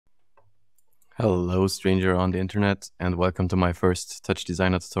Hello, stranger on the internet, and welcome to my first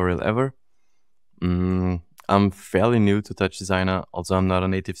Touchdesigner tutorial ever. I'm fairly new to Touchdesigner, also I'm not a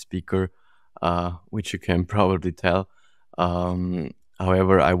native speaker, which you can probably tell.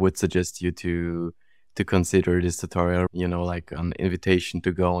 However, I would suggest you to consider this tutorial, like an invitation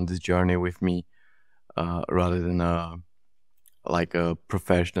to go on this journey with me, rather than like a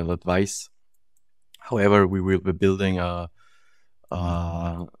professional advice. However, we will be building a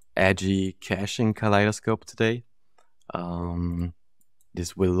edgy caching kaleidoscope today.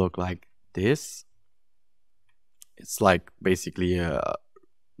 This will look like this. It's like basically a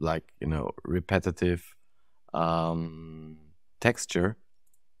repetitive texture.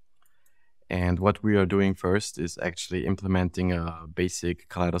 And what we are doing first is actually implementing a basic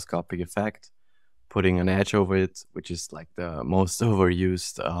kaleidoscopic effect, putting an edge over it, which is like the most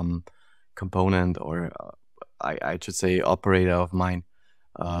overused component, or I should say operator of mine,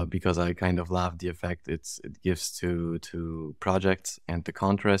 because I kind of love the effect it gives to projects and the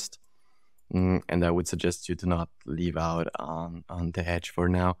contrast. And I would suggest you to not leave out on the edge for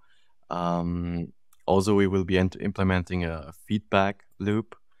now. Also, we will be implementing a feedback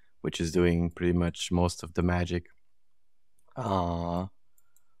loop, which is doing pretty much most of the magic. All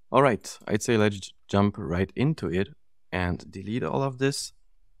right, I'd say let's jump right into it and delete all of this.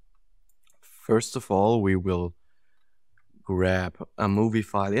 First of all, we will grab a movie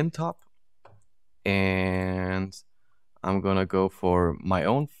file in top, and I'm gonna go for my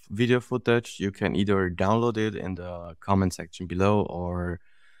own video footage. You can either download it in the comment section below, or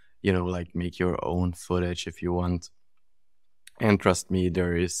like make your own footage if you want. And trust me,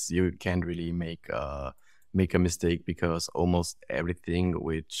 you can't really make a mistake, because almost everything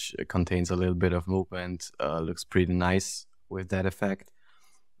which contains a little bit of movement looks pretty nice with that effect.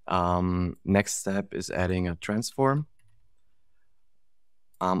 Next step is adding a transform.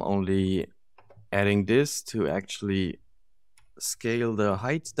 I'm only adding this to actually scale the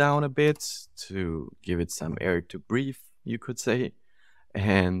height down a bit to give it some air to breathe, you could say.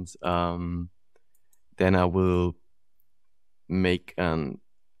 And then I will make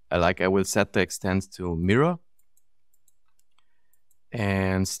I will set the extent to mirror,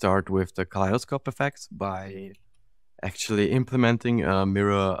 and start with the kaleidoscope effect by actually implementing a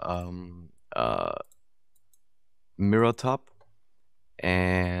mirror top,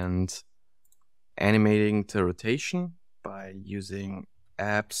 and animating the rotation by using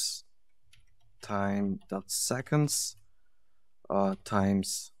abs time.seconds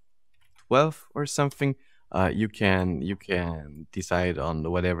times 12 or something. You can decide on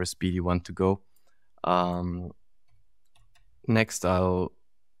whatever speed you want to go. Next, I'll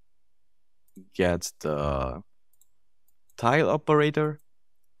get the tile operator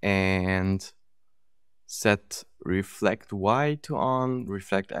and set reflect Y to on,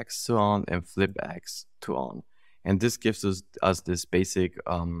 reflect X to on, and flip X to on. And this gives us this basic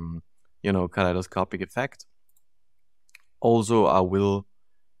kaleidoscopic effect. Also, I will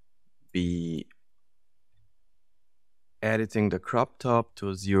be editing the crop top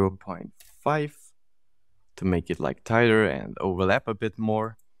to 0.5 to make it like tighter and overlap a bit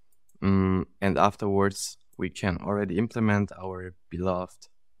more. And afterwards, we can already implement our beloved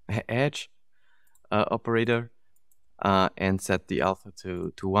edge operator, and set the alpha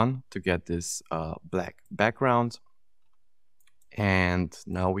to 1 to get this black background. And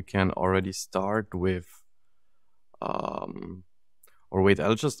now we can already start with, or wait,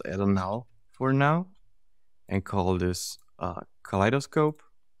 I'll just add a null for now and call this Kaleidoscope,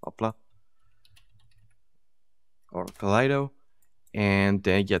 hopla, or Kaleido. And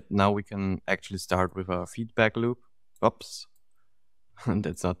then now we can actually start with a feedback loop. Oops,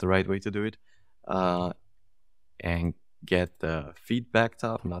 that's not the right way to do it. And get the feedback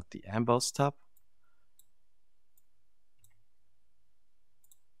tab, not the emboss tab.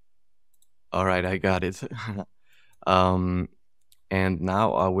 All right, I got it. And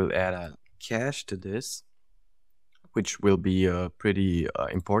now I will add a cache to this, which will be a pretty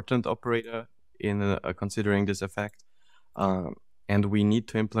important operator in considering this effect. And we need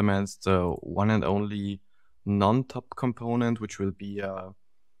to implement the one and only non-top component, which will be a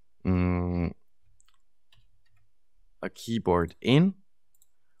keyboard in,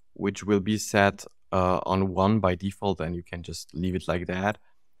 which will be set on 1 by default, and you can just leave it like that,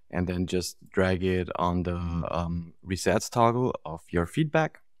 and then just drag it on the resets toggle of your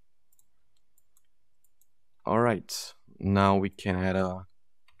feedback. All right, now we can add a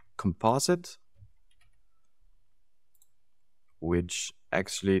composite, which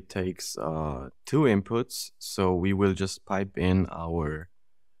actually takes 2 inputs. So we will just pipe in our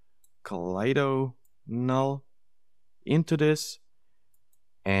Kaleido null into this,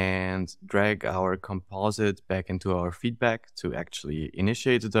 and and drag our composite back into our feedback to actually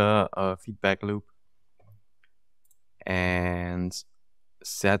initiate the feedback loop, and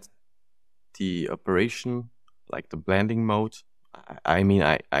set the operation, like the blending mode. I mean,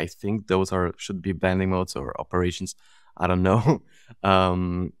 I think those should be blending modes or operations. I don't know.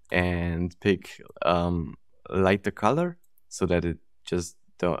 And pick light the color so that it just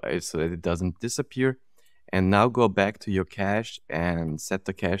so that it doesn't disappear. And now go back to your cache and set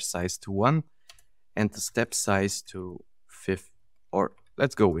the cache size to 1 and the step size to 50, or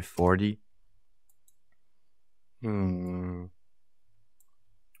let's go with 40.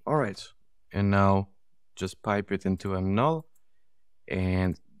 All right. And now just pipe it into a null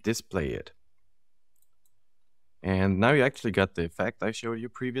and display it. And now you actually got the effect I showed you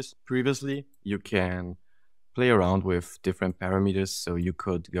previously. You can play around with different parameters. So you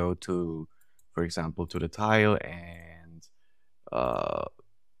could go to, for example, to the tile and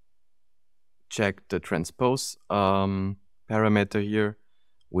check the transpose parameter here,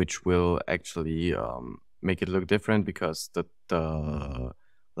 which will actually make it look different, because the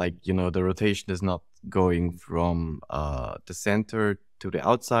like, you know, the rotation is not going from the center to the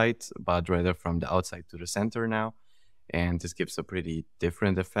outside, but rather from the outside to the center now. And this gives a pretty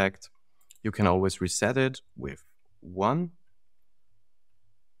different effect. You can always reset it with 1,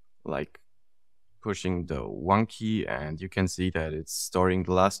 like pushing the 1 key, and you can see that it's storing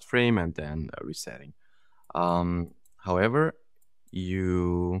the last frame and then resetting. However,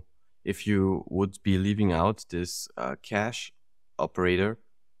 if you would be leaving out this cache operator,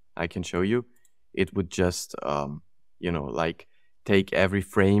 I can show you, it would just you know, like take every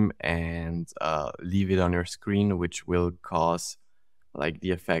frame and leave it on your screen, which will cause like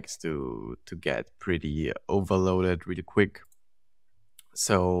the effects to get pretty overloaded really quick.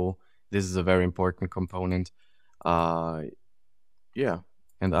 So this is a very important component. Yeah,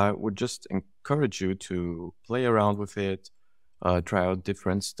 and I would just encourage you to play around with it, try out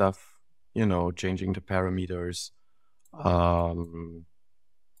different stuff, you know, changing the parameters.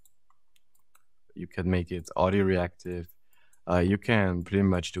 You can make it audio reactive. You can pretty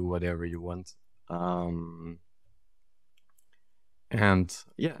much do whatever you want. And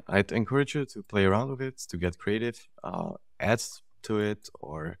yeah, I'd encourage you to play around with it, to get creative, add to it,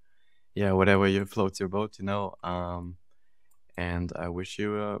 or yeah, whatever you floats your boat, you know. And I wish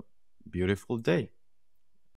you a beautiful day.